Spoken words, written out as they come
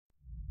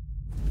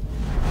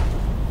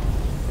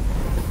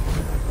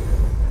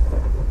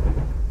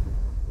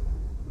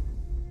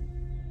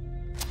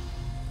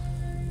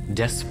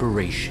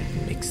Desperation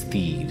makes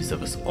thieves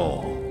of us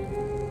all.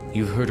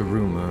 You've heard a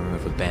rumor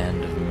of a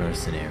band of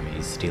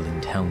mercenaries stealing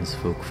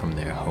townsfolk from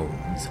their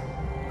homes,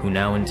 who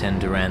now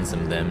intend to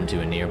ransom them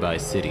to a nearby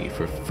city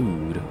for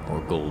food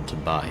or gold to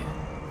buy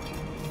it.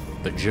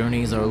 But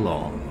journeys are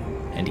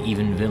long, and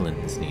even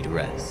villains need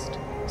rest,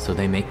 so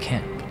they make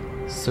camp,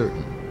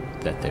 certain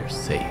that they're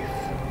safe.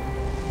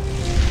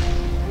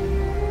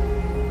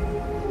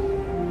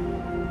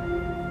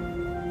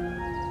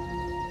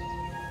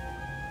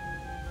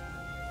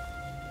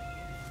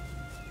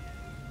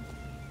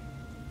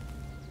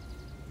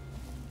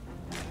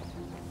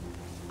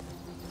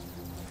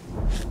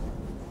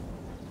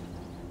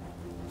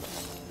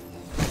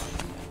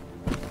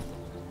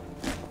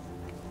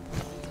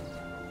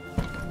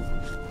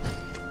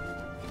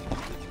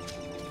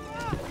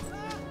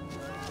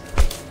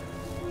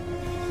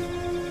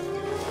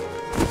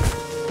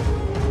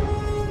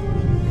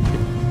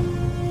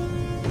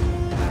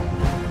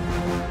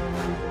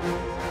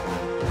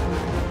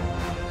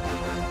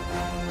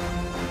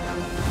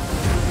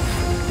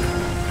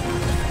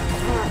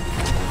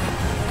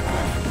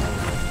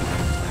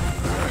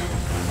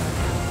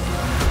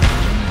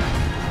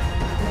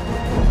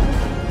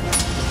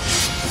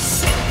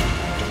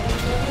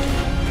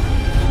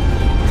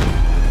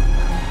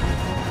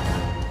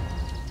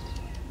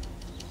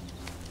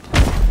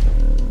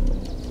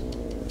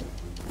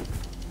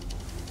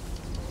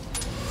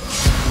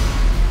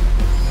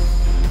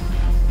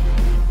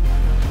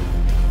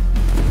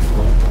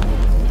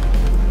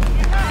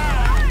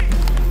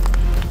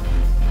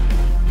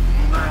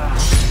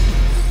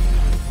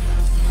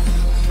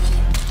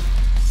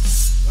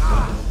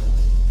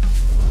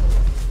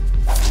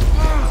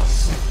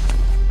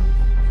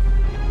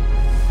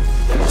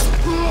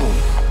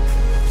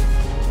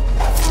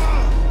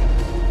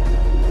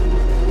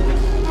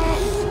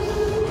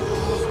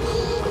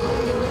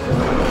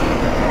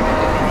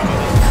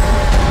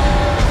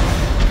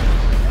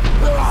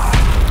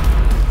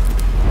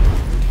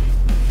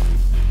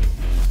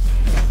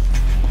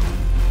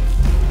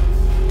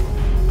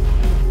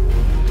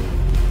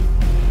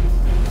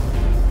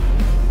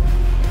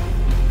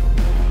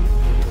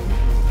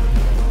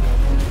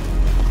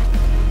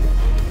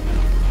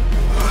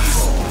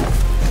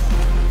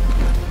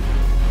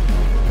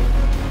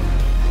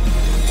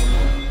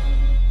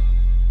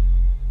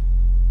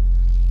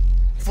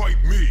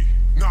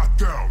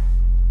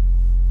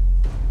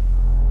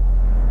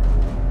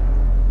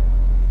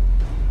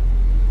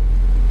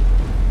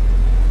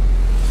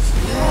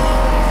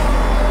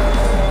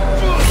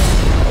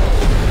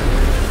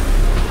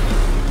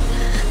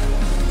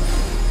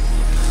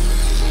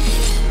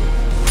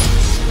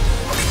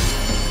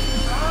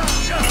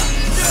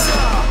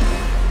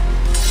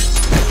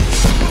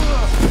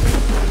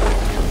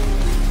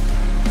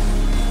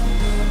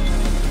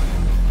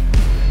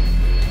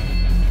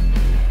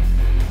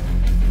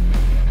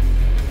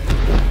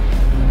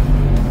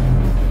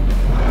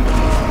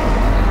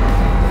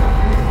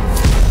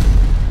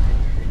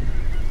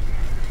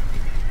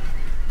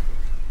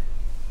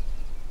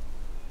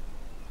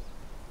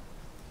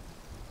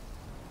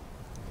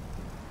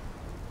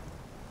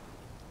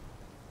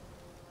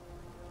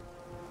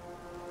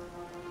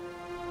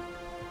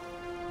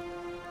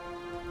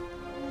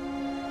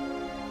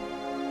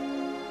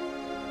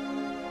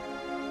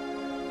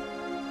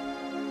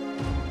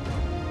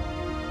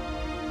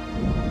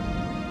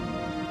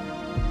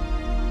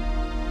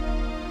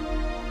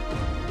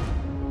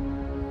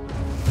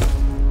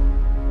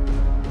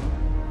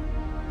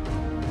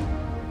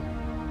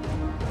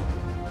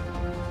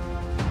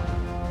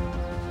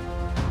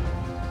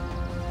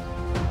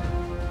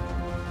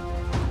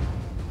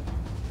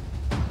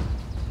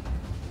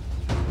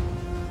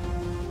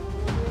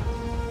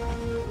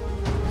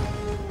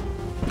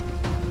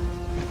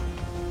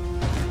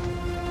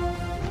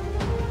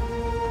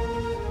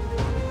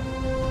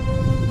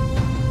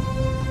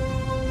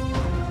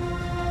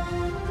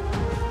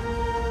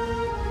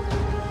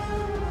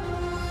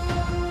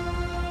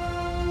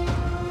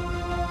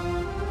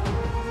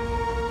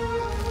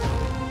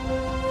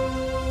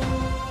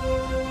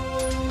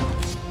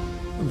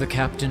 The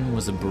captain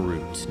was a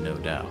brute, no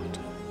doubt,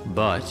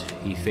 but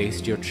he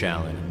faced your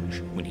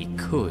challenge when he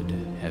could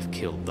have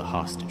killed the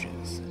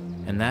hostages,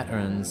 and that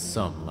earns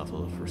some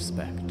level of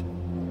respect.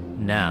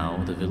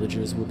 Now the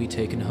villagers will be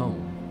taken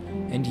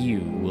home, and you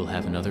will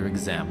have another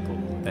example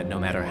that no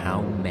matter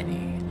how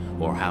many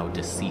or how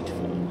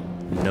deceitful,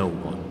 no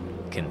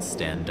one can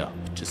stand up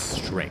to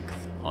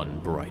strength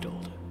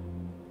unbridled.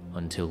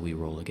 Until we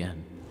roll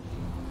again.